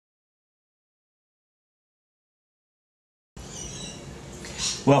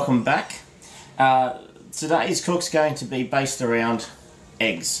Welcome back. Today's cook's going to be based around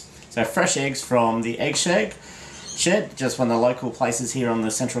eggs. So fresh eggs from the egg shed, just one of the local places here on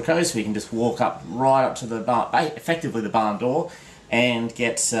the Central Coast. We can just walk up right up to the barn, effectively the barn door, and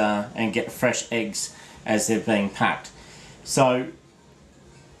get fresh eggs as they're being packed. So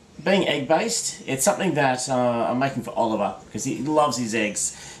being egg based, it's something that I'm making for Oliver because he loves his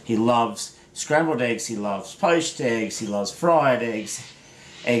eggs. He loves scrambled eggs, he loves poached eggs, he loves fried eggs,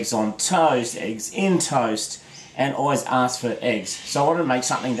 eggs on toast, eggs in toast, and always asks for eggs. So I wanted to make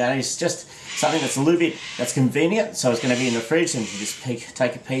something that is just something that's a little bit, that's convenient. So it's going to be in the fridge and you can just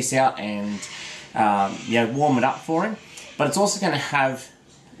take a piece out and warm it up for him. But it's also going to have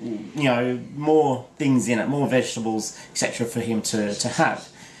more things in it, more vegetables, etc. for him to have.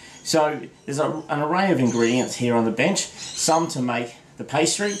 So there's an array of ingredients here on the bench, some to make the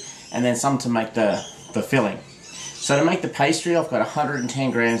pastry and then some to make the filling. So to make the pastry, I've got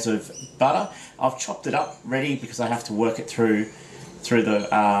 110 grams of butter. I've chopped it up ready because I have to work it through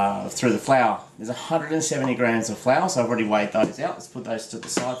the flour. There's 170 grams of flour, so I've already weighed those out. Let's put those to the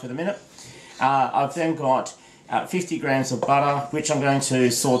side for the minute. I've then got 50 grams of butter, which I'm going to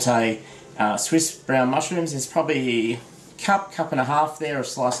saute Swiss brown mushrooms. There's probably a cup and a half there of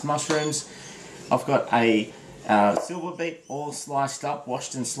sliced mushrooms. I've got a silver beet all sliced up,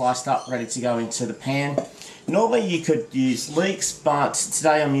 washed and sliced up, ready to go into the pan. Normally you could use leeks, but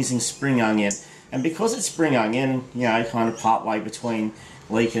today I'm using spring onion. And because it's spring onion, kind of part way between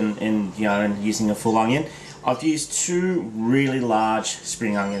leek and using a full onion, I've used 2 really large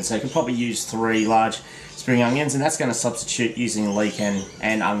spring onions. So you can probably use 3 large spring onions, and that's going to substitute using leek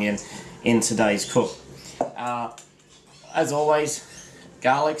and onion in today's cook. As always,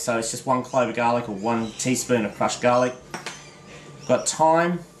 garlic, so it's just 1 clove of garlic or 1 teaspoon of crushed garlic. Got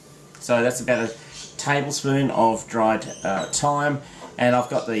thyme, so that's about a tablespoon of dried thyme, and I've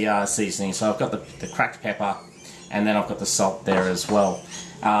got the seasoning, so I've got the cracked pepper, and then I've got the salt there as well.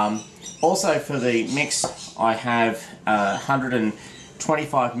 Also for the mix, I have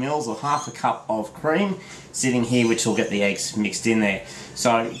 125 mils or half a cup of cream sitting here, which will get the eggs mixed in there.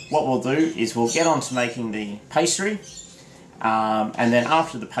 So what we'll do is we'll get on to making the pastry. And then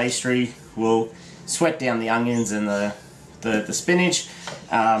after the pastry, we'll sweat down the onions and the spinach,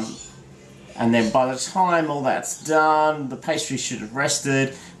 and then by the time all that's done, the pastry should have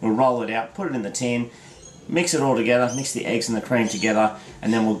rested. We'll roll it out, put it in the tin, mix it all together, mix the eggs and the cream together,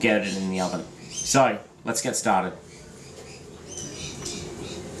 and then we'll get it in the oven. So let's get started.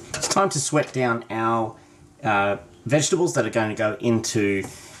 It's time to sweat down our vegetables that are going to go into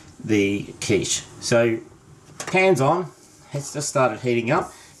the quiche. So pan's on. It's just started heating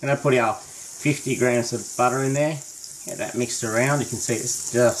up. I'm going to put our 50 grams of butter in there. Get that mixed around. You can see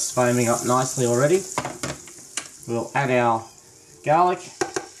it's just foaming up nicely already. We'll add our garlic.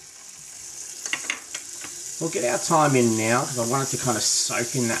 We'll get our thyme in now because I want it to kind of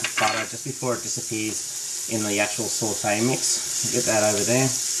soak in that butter just before it disappears in the actual saute mix. Get that over there.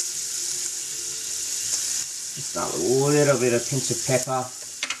 Just start with a little bit of pinch of pepper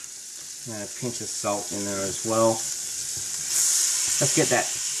and a pinch of salt in there as well. Let's get that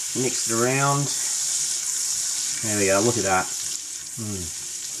mixed around. There we go, look at that.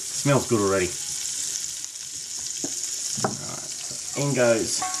 Smells good already. Alright, so in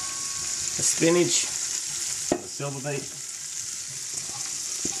goes the spinach, the silver beet,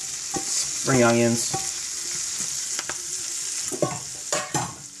 spring onions.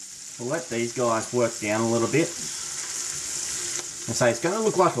 We'll let these guys work down a little bit. And so it's going to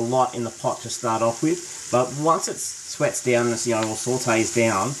look like a lot in the pot to start off with, but once it sweats down and or sautés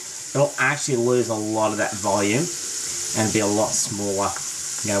down, it'll actually lose a lot of that volume and be a lot smaller,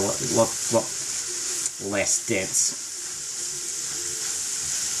 a lot less dense.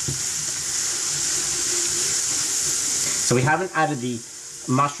 So we haven't added the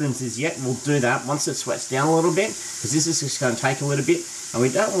mushrooms as yet. We'll do that once it sweats down a little bit, because this is just going to take a little bit, and we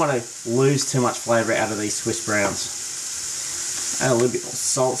don't want to lose too much flavour out of these Swiss browns. Add a little bit more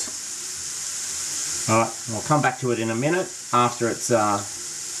salt. Alright, we'll come back to it in a minute after it's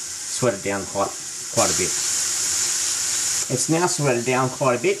sweated down quite a bit. It's now sweated down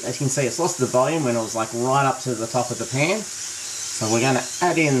quite a bit. As you can see, it's lost the volume when it was like right up to the top of the pan. So we're going to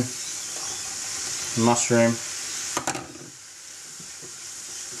add in mushroom,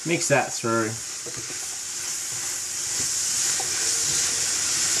 mix that through.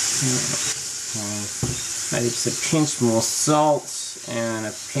 Maybe just a pinch more salt and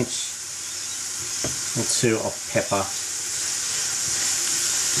a pinch or 2 of pepper.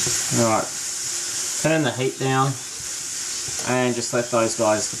 Alright, turn the heat down. and just let those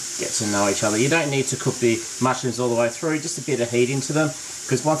guys get to know each other. You don't need to cook the mushrooms all the way through, just a bit of heat into them,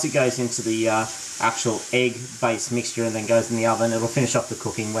 because once it goes into the actual egg-based mixture and then goes in the oven, it'll finish off the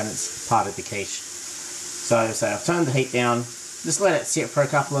cooking when it's part of the quiche. So I've turned the heat down, just let it sit for a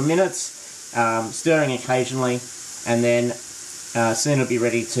couple of minutes, stirring occasionally, and then soon it'll be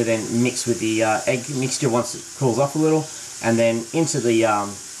ready to then mix with the egg mixture once it cools off a little, and then into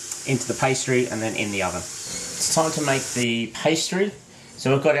the pastry, and then in the oven. It's time to make the pastry.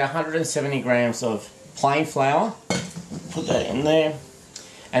 So we've got our 170 grams of plain flour. Put that in there,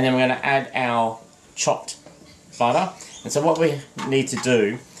 and then we're going to add our chopped butter. And so what we need to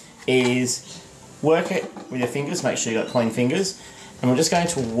do is work it with your fingers. Make sure you've got clean fingers, and we're just going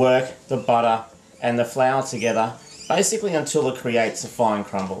to work the butter and the flour together basically until it creates a fine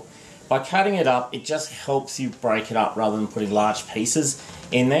crumble. By cutting it up, it just helps you break it up rather than putting large pieces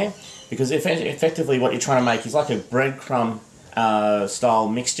in there, because effectively what you're trying to make is like a breadcrumb style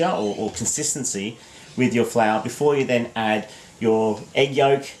mixture or consistency with your flour before you then add your egg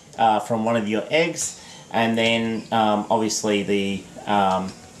yolk from one of your eggs, and then obviously the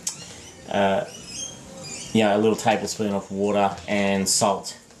a little tablespoon of water and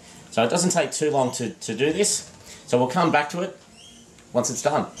salt. So it doesn't take too long to do this, so we'll come back to it once it's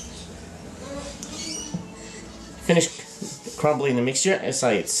done. Finish crumbling the mixture. As I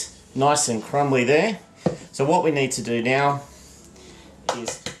say, it's nice and crumbly there. So what we need to do now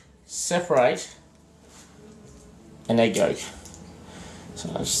is separate an egg yolk. So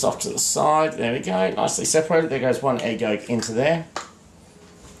just off to the side, there we go, nicely separated. There goes one egg yolk into there.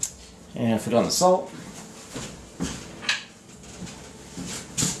 And I forgot the salt.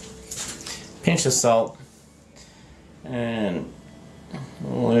 Pinch of salt and a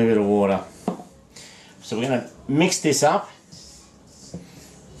little bit of water. So we're going to mix this up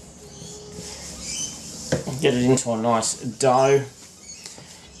and get it into a nice dough.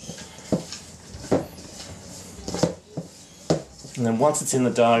 And then once it's in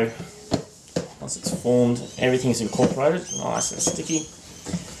the dough, once it's formed, everything's incorporated, nice and sticky.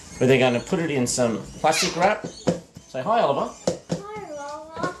 We're then going to put it in some plastic wrap. Say hi, Oliver. Hi,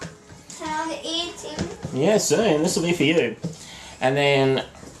 Oliver. How eating? Yeah, soon. This will be for you. And then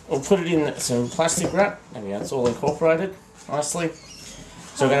we'll put it in some plastic wrap. There we go, it's all incorporated nicely.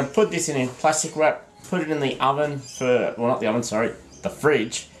 So we're going to put this in plastic wrap, put it in the oven for, well, not the oven, sorry, the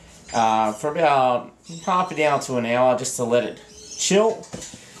fridge, for about half an hour to an hour, just to let it chill.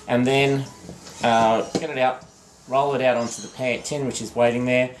 And then get it out, roll it out onto the tin which is waiting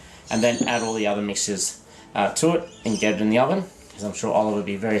there, and then add all the other mixtures to it and get it in the oven, because I'm sure Oliver will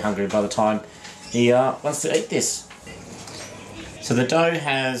be very hungry by the time he wants to eat this. So the dough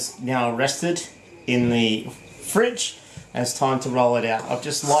has now rested in the fridge, and it's time to roll it out. I've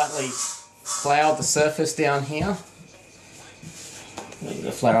just lightly floured the surface down here.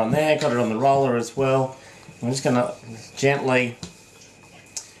 The flour on there, got it on the roller as well. I'm just going to gently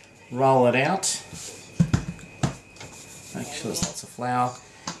roll it out. Make sure there's lots of flour.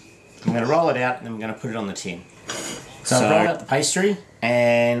 I'm going to roll it out and then we're going to put it on the tin. So I've rolled out the pastry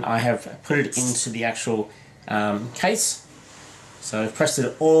and I have put it into the actual case. So I've pressed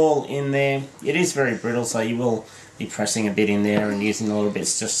it all in there. It is very brittle, so you will be pressing a bit in there and using a little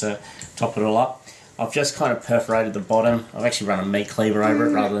bits just to top it all up. I've just kind of perforated the bottom. I've actually run a meat cleaver over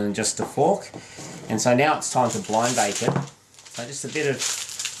it rather than just a fork. And so now it's time to blind bake it. So just a bit of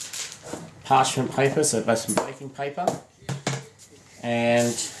parchment paper, so both some baking paper,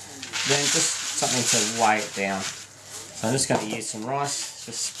 and then just something to weigh it down. So I'm just going to use some rice,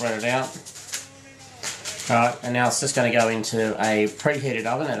 just spread it out. Alright, and now it's just going to go into a preheated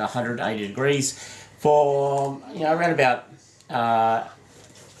oven at 180 degrees for, around about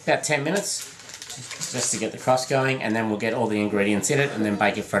 10 minutes, just to get the crust going, and then we'll get all the ingredients in it and then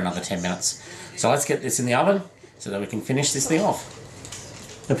bake it for another 10 minutes. So let's get this in the oven so that we can finish this thing off.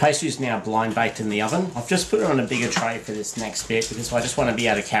 The pastry is now blind baked in the oven. I've just put it on a bigger tray for this next bit because I just want to be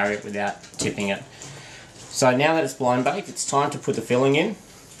able to carry it without tipping it. So now that it's blind baked, it's time to put the filling in.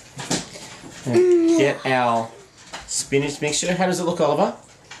 And get our spinach mixture. How does it look, Oliver?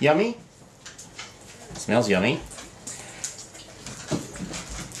 Yummy? It smells yummy.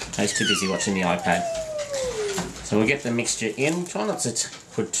 He's too busy watching the iPad. So we'll get the mixture in. Try not to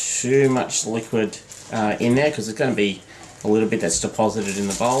put too much liquid in there because there's going to be a little bit that's deposited in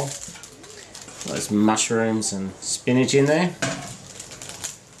the bowl. Those mushrooms and spinach in there.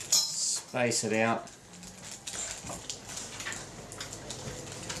 Space it out.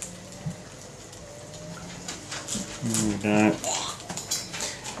 There we go.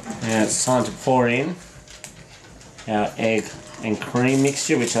 Now it's time to pour in our egg and cream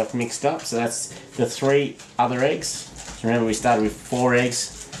mixture, which I've mixed up. So that's the 3 other eggs. Remember we started with 4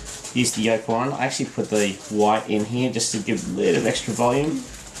 eggs, used the yolk one. I actually put the white in here just to give a little bit of extra volume.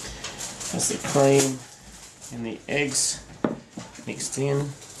 That's the cream and the eggs mixed in.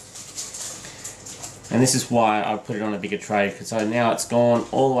 And this is why I put it on a bigger tray, because so now it's gone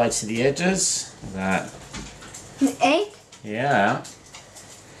all the way to the edges. Look at that. The egg? Yeah.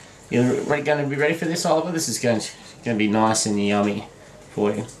 You're going to be ready for this, Oliver? This is going to be nice and yummy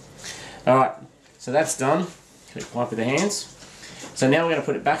for you. Alright, so that's done. Quick wipe with the hands. So now we're going to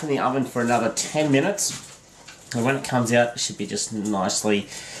put it back in the oven for another 10 minutes. And when it comes out, it should be just nicely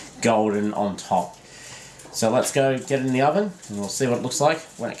golden on top. So let's go get it in the oven and we'll see what it looks like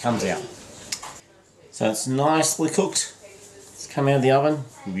when it comes out. So it's nicely cooked. It's come out of the oven.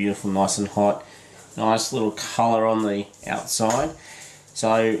 Beautiful, nice and hot. Nice little colour on the outside.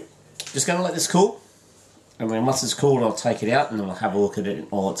 So just going to let this cool. And then once it's cooled, I'll take it out and then we'll have a look at it in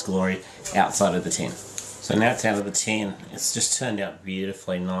all its glory outside of the tin. So now it's out of the tin. It's just turned out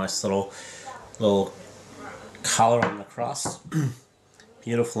beautifully. Nice little colour on the crust.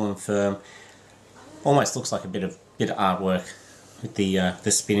 Beautiful and firm. Almost looks like a bit of artwork with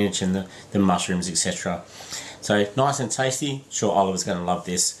the spinach and the mushrooms, etc. So nice and tasty. Sure, Oliver's going to love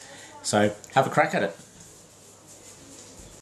this. So have a crack at it.